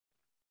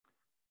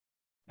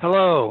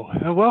Hello,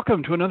 and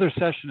welcome to another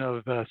session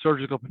of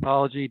Surgical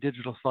Pathology,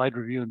 Digital Slide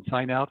Review and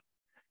Sign Out.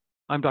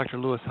 I'm Dr.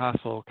 Lewis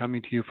Hassel,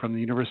 coming to you from the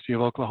University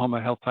of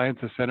Oklahoma Health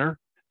Sciences Center,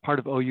 part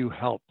of OU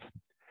Health.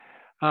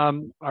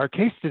 Our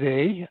case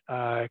today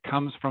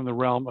comes from the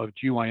realm of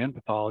GYN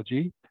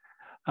pathology,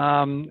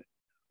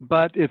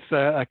 but it's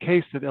a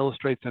case that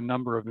illustrates a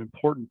number of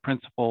important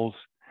principles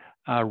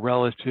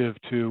relative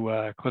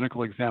to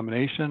clinical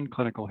examination,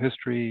 clinical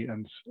history,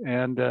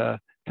 and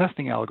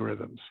testing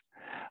algorithms.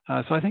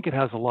 So I think it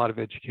has a lot of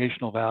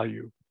educational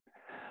value.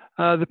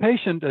 The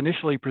patient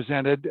initially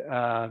presented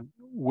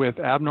with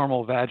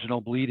abnormal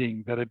vaginal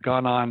bleeding that had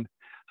gone on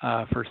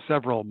for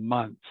several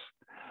months.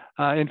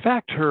 In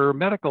fact, her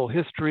medical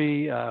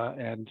history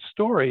and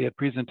story at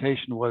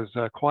presentation was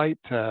quite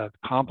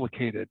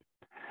complicated.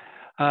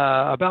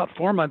 About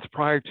 4 months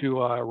prior to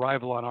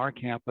arrival on our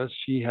campus,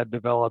 she had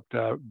developed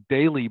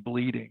daily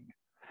bleeding.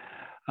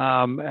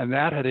 And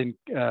that had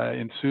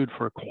ensued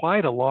for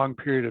quite a long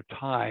period of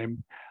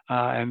time,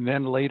 and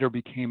then later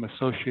became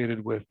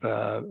associated with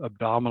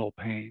abdominal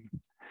pain.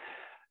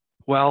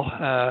 Well,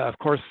 of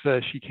course,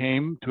 she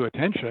came to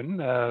attention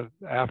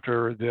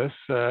after this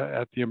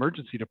at the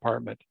emergency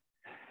department.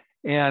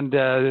 And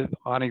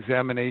on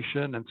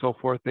examination and so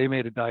forth, they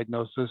made a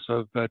diagnosis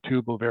of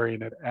tube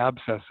ovarian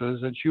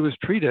abscesses, and she was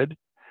treated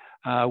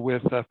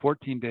with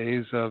 14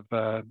 days of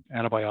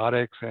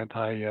antibiotics,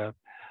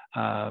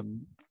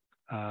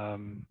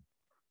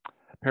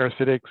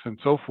 parasitics, and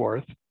so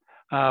forth,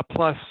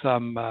 plus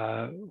some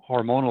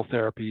hormonal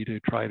therapy to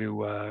try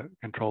to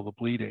control the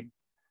bleeding.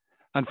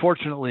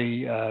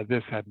 Unfortunately,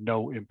 this had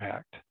no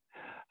impact.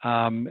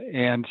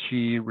 And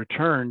she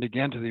returned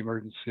again to the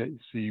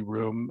emergency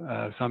room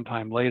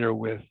sometime later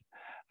with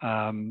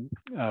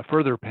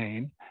further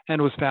pain,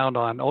 and was found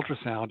on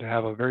ultrasound to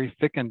have a very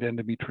thickened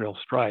endometrial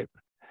stripe.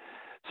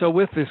 So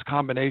with this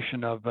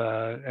combination of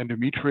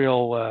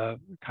endometrial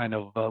kind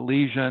of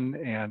lesion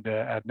and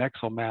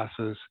adnexal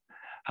masses,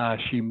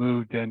 she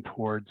moved then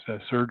towards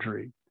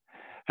surgery.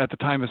 At the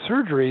time of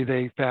surgery,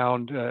 they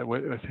found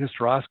with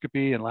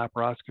hysteroscopy and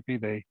laparoscopy,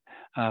 they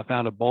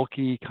found a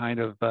bulky kind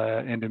of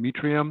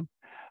endometrium,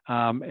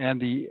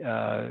 and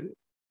the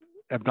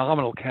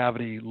abdominal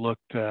cavity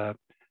looked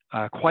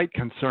quite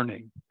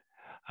concerning.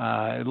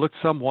 It looked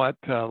somewhat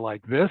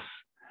like this,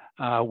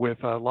 with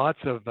lots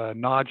of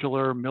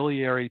nodular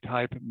miliary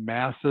type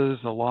masses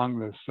along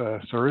the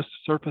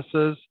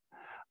surfaces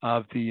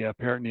of the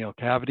peritoneal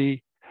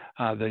cavity.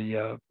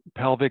 The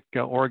pelvic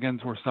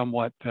organs were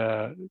somewhat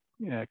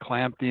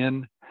clamped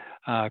in,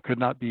 could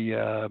not be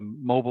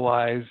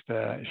mobilized.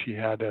 She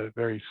had a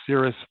very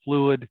serous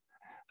fluid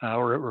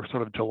or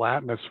sort of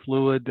gelatinous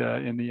fluid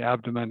in the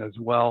abdomen as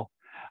well,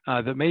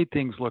 that made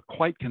things look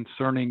quite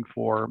concerning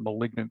for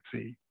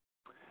malignancy.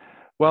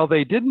 Well,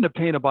 they didn't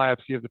obtain a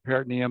biopsy of the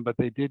peritoneum, but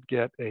they did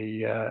get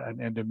an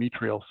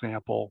endometrial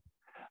sample,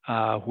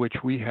 which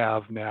we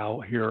have now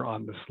here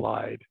on the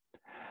slide.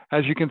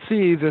 As you can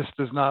see, this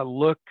does not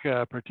look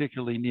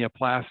particularly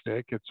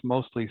neoplastic. It's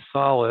mostly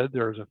solid.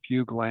 There's a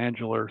few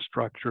glandular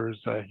structures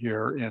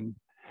here in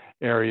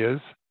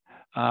areas,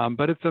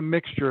 but it's a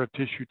mixture of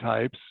tissue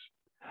types,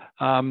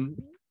 some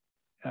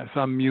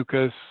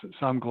mucus,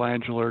 some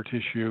glandular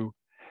tissue.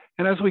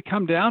 And as we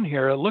come down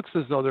here, it looks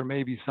as though there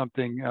may be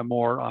something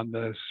more on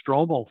the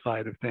stromal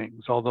side of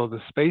things, although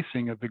the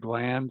spacing of the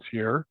glands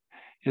here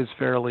is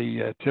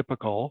fairly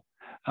typical.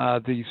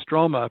 The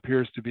stroma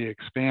appears to be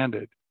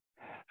expanded.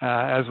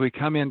 As we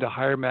come into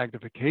higher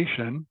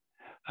magnification,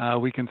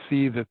 we can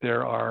see that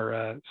there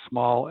are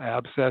small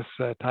abscess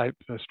type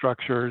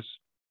structures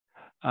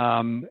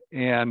and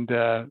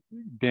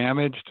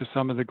damage to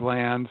some of the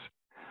glands,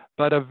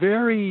 but a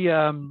very,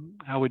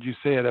 how would you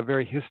say it, a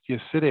very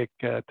histiocytic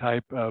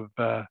type of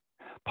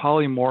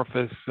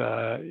polymorphous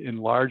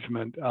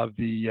enlargement of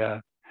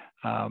the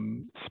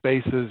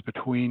spaces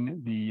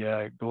between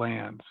the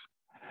glands.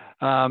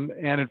 And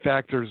in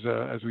fact, there's,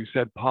 as we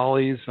said,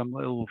 polys, some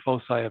little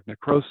foci of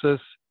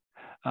necrosis,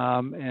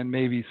 and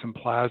maybe some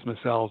plasma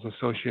cells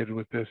associated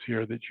with this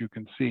here that you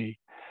can see,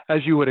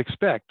 as you would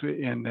expect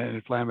in an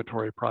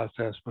inflammatory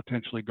process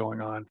potentially going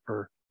on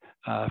for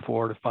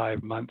 4 to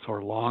 5 months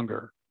or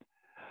longer.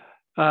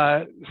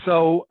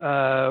 So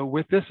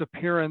with this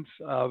appearance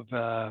of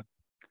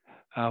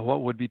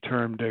what would be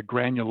termed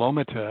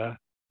granulomata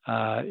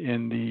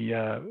in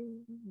the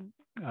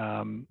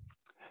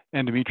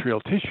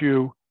endometrial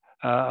tissue,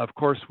 of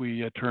course,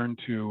 we turn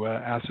to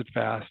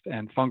acid-fast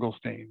and fungal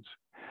stains.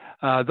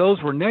 Those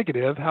were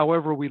negative.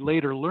 However, we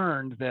later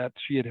learned that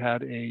she had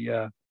had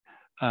a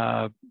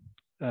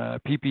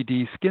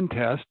PPD skin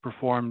test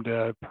performed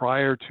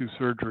prior to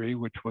surgery,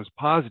 which was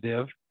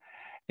positive,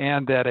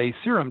 and that a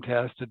serum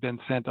test had been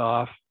sent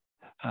off,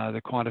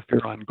 the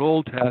quantiferon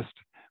gold test,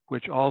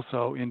 which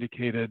also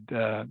indicated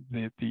that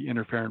the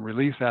interferon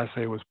release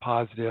assay was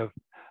positive,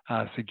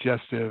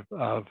 suggestive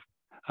of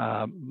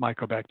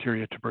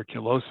Mycobacteria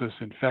tuberculosis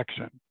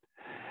infection.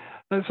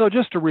 And so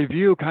just to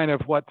review kind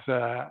of what's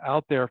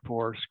out there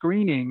for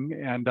screening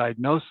and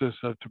diagnosis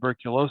of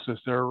tuberculosis,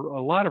 there are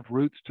a lot of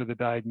routes to the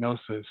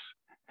diagnosis.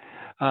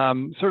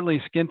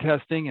 Certainly skin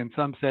testing in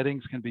some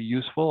settings can be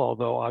useful,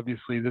 although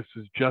obviously this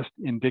is just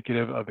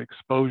indicative of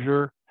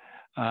exposure.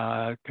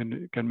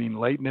 Can mean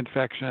latent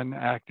infection,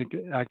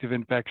 active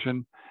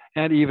infection,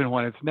 and even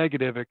when it's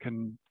negative, it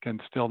can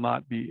still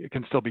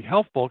be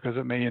helpful because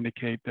it may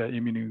indicate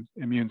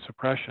immune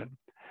suppression.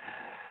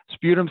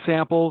 Sputum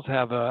samples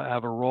have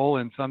a role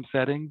in some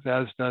settings,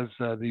 as does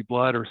the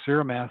blood or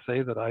serum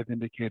assay that I've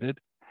indicated.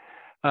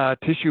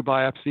 Tissue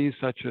biopsies,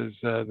 such as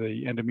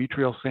the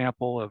endometrial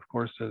sample, of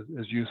course,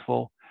 is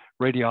useful.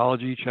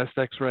 Radiology, chest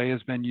X-ray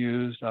has been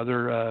used,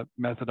 other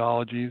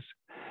methodologies.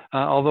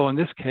 Although in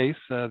this case,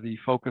 the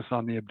focus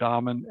on the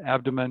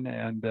abdomen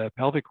and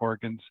pelvic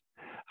organs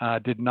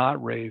did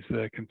not raise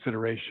the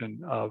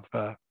consideration of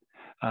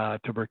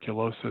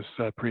tuberculosis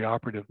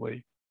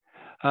preoperatively.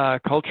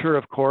 Culture,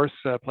 of course,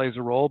 plays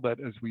a role, but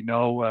as we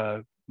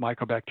know,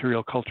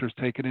 mycobacterial cultures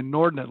take an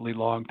inordinately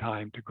long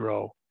time to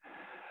grow.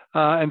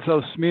 And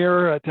so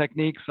smear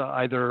techniques,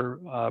 either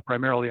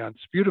primarily on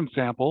sputum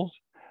samples,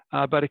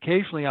 but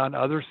occasionally on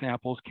other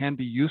samples, can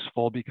be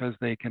useful because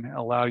they can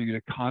allow you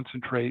to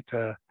concentrate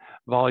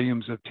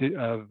volumes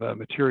of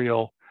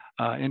material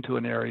into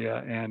an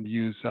area and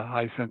use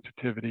high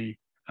sensitivity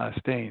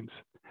stains.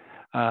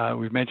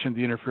 We've mentioned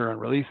the interferon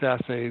release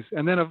assays.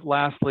 And then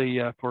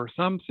lastly, for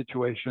some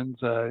situations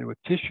with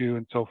tissue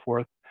and so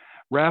forth,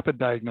 rapid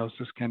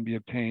diagnosis can be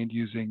obtained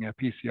using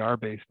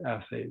PCR-based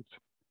assays.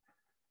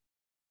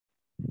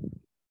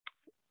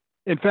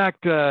 In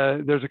fact,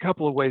 there's a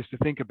couple of ways to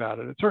think about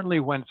it.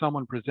 Certainly when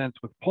someone presents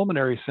with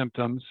pulmonary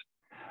symptoms,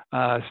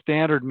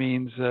 standard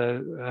means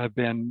have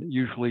been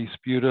usually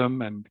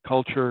sputum and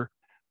culture,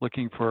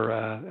 looking for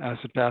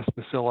acid-fast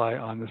bacilli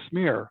on the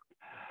smear.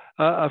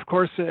 Of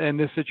course, in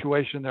this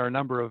situation, there are a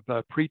number of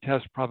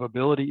pre-test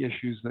probability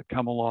issues that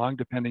come along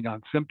depending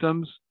on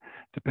symptoms,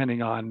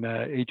 depending on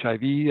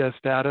HIV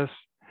status,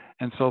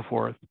 and so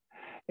forth,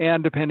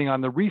 and depending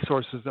on the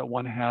resources that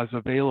one has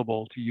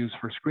available to use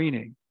for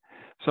screening.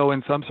 So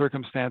in some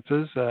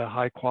circumstances,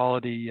 high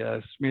quality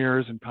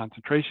smears and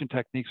concentration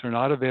techniques are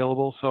not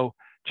available, so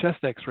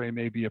chest X-ray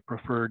may be a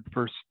preferred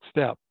first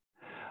step.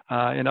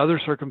 In other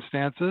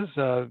circumstances,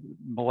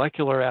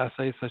 molecular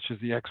assays such as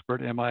the expert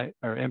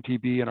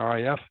MTB and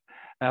RIF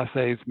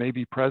assays may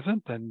be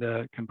present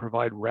and can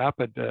provide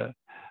rapid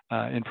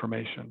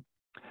information.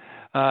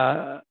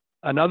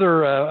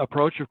 Another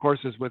approach, of course,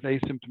 is with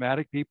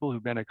asymptomatic people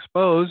who've been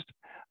exposed.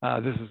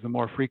 This is the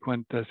more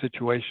frequent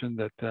situation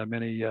that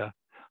many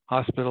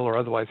hospital or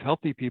otherwise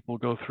healthy people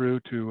go through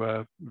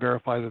to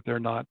verify that they're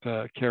not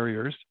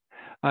carriers.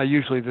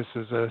 Usually this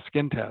is a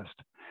skin test.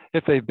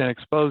 If they've been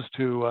exposed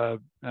to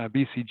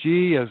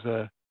BCG as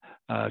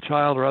a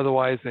child or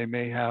otherwise, they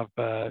may have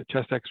a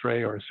chest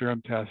X-ray or a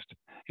serum test,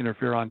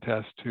 interferon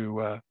test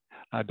to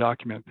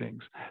document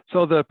things.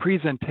 So the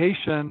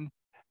presentation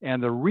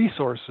and the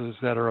resources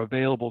that are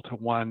available to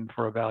one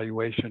for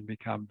evaluation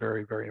become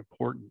very, very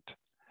important.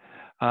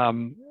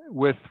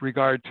 With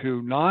regard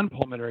to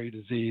non-pulmonary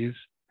disease,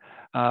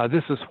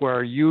 this is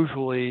where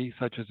usually,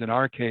 such as in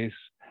our case,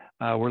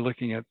 we're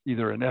looking at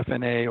either an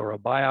FNA or a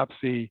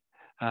biopsy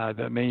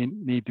that may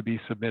need to be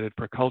submitted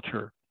for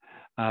culture.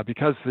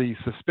 Because the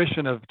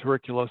suspicion of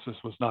tuberculosis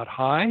was not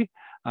high,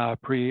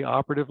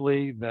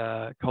 preoperatively,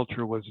 the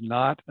culture was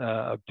not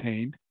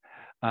obtained,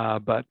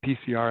 but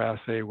PCR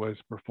assay was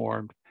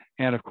performed.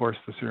 And of course,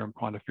 the serum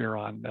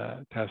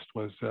quantiferon test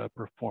was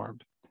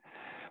performed.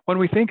 When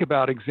we think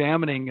about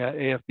examining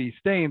AFB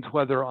stains,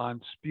 whether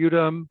on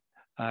sputum,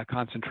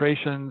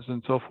 concentrations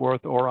and so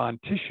forth, or on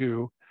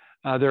tissue,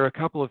 there are a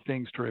couple of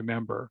things to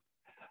remember.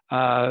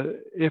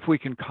 If we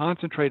can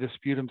concentrate a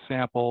sputum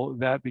sample,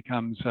 that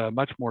becomes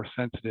much more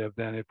sensitive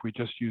than if we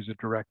just use a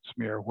direct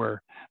smear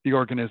where the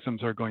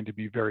organisms are going to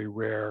be very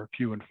rare,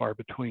 few and far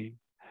between.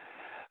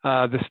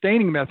 The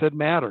staining method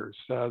matters.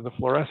 The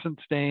fluorescent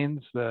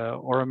stains, the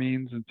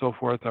auramines and so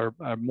forth are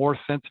more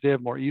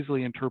sensitive, more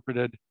easily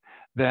interpreted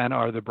than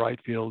are the bright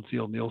field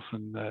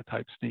Ziehl-Neelsen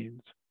type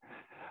stains.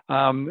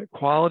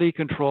 Quality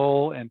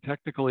control and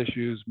technical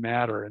issues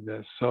matter in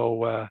this.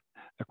 So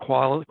the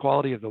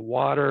quality of the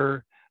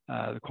water,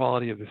 the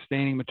quality of the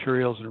staining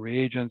materials and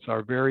reagents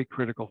are very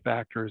critical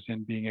factors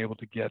in being able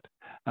to get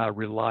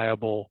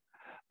reliable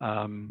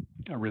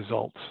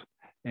results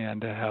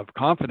and to have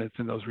confidence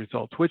in those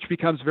results, which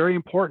becomes very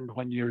important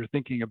when you're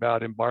thinking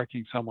about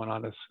embarking someone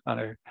on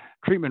a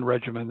treatment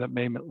regimen that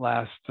may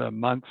last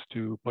months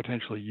to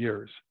potentially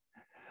years.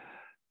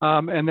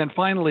 And then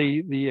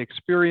finally, the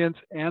experience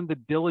and the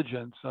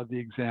diligence of the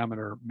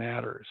examiner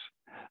matters.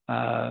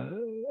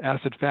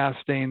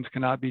 Acid-fast stains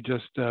cannot be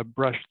just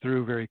brushed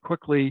through very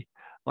quickly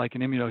like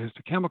an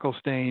immunohistochemical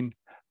stain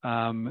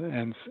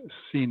and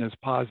seen as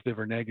positive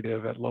or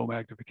negative at low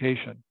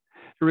magnification.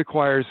 It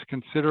requires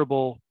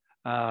considerable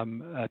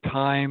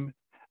time,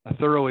 a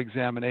thorough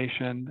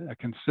examination, a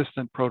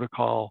consistent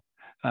protocol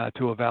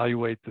to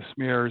evaluate the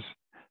smears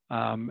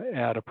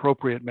at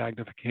appropriate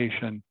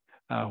magnification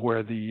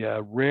where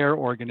the rare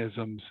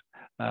organisms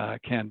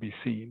can be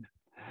seen.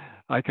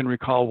 I can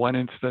recall one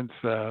instance,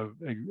 a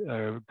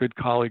good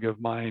colleague of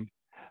mine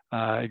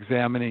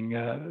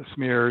examining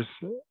smears,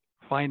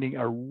 finding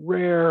a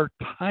rare,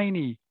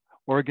 tiny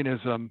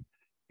organism,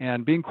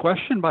 and being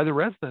questioned by the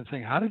residents,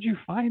 saying, "How did you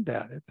find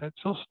that?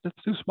 It's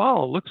too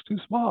small. It looks too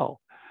small."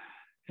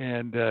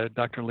 And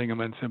Dr.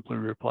 Lingemann simply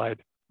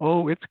replied,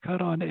 "Oh, it's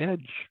cut on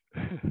edge."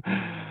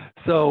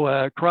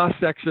 So cross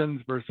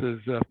sections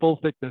versus full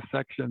thickness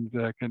sections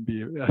can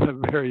be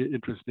very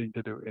interesting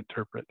to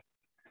interpret.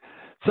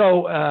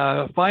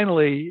 So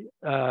finally,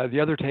 the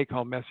other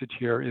take-home message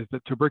here is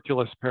that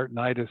tuberculous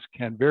peritonitis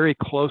can very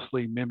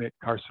closely mimic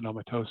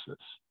carcinomatosis.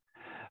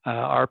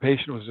 Our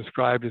patient was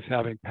described as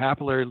having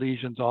papillary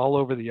lesions all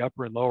over the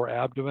upper and lower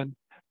abdomen,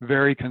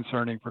 very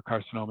concerning for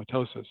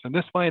carcinomatosis, and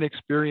this by an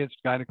experienced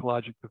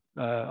gynecologic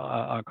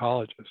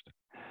oncologist.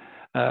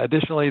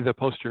 Additionally, the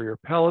posterior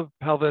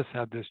pelvis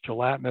had this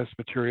gelatinous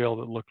material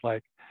that looked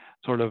like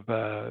sort of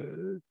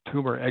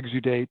tumor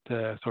exudate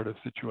sort of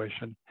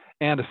situation,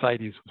 and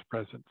ascites was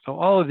present. So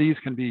all of these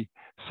can be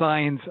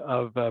signs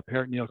of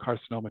peritoneal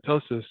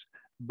carcinomatosis,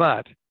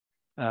 but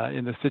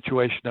in the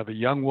situation of a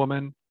young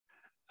woman,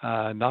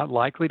 not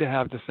likely to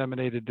have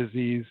disseminated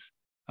disease,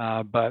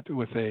 but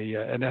with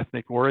an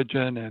ethnic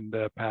origin and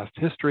past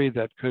history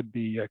that could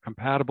be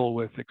compatible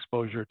with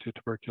exposure to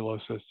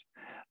tuberculosis,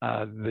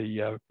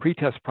 the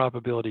pretest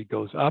probability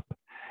goes up,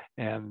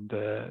 and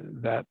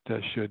that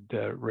should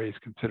raise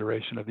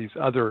consideration of these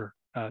other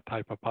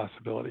type of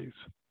possibilities.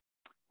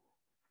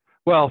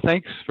 Well,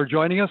 thanks for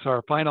joining us.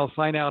 Our final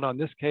sign out on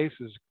this case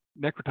is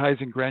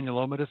necrotizing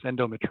granulomatous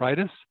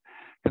endometritis,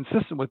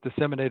 consistent with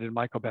disseminated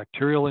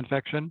mycobacterial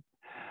infection.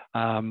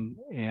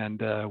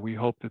 We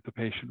hope that the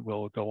patient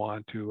will go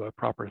on to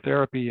proper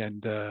therapy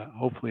and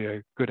hopefully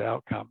a good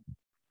outcome.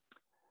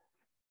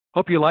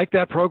 Hope you liked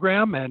that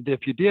program, and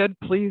if you did,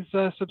 please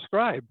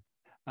subscribe.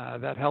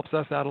 That helps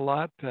us out a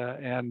lot,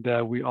 and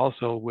we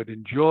also would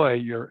enjoy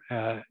your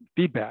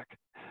feedback.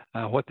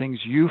 What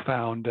things you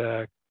found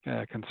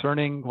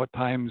concerning, what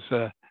times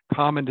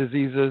common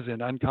diseases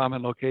in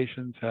uncommon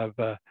locations have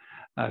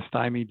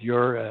stymied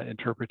your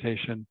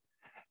interpretation,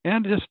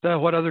 and just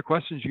what other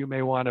questions you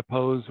may want to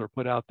pose or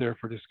put out there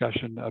for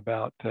discussion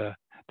about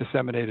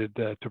disseminated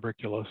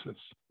tuberculosis.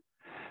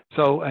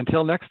 So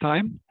until next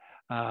time,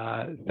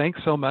 thanks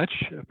so much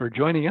for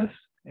joining us,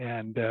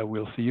 and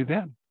we'll see you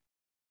then.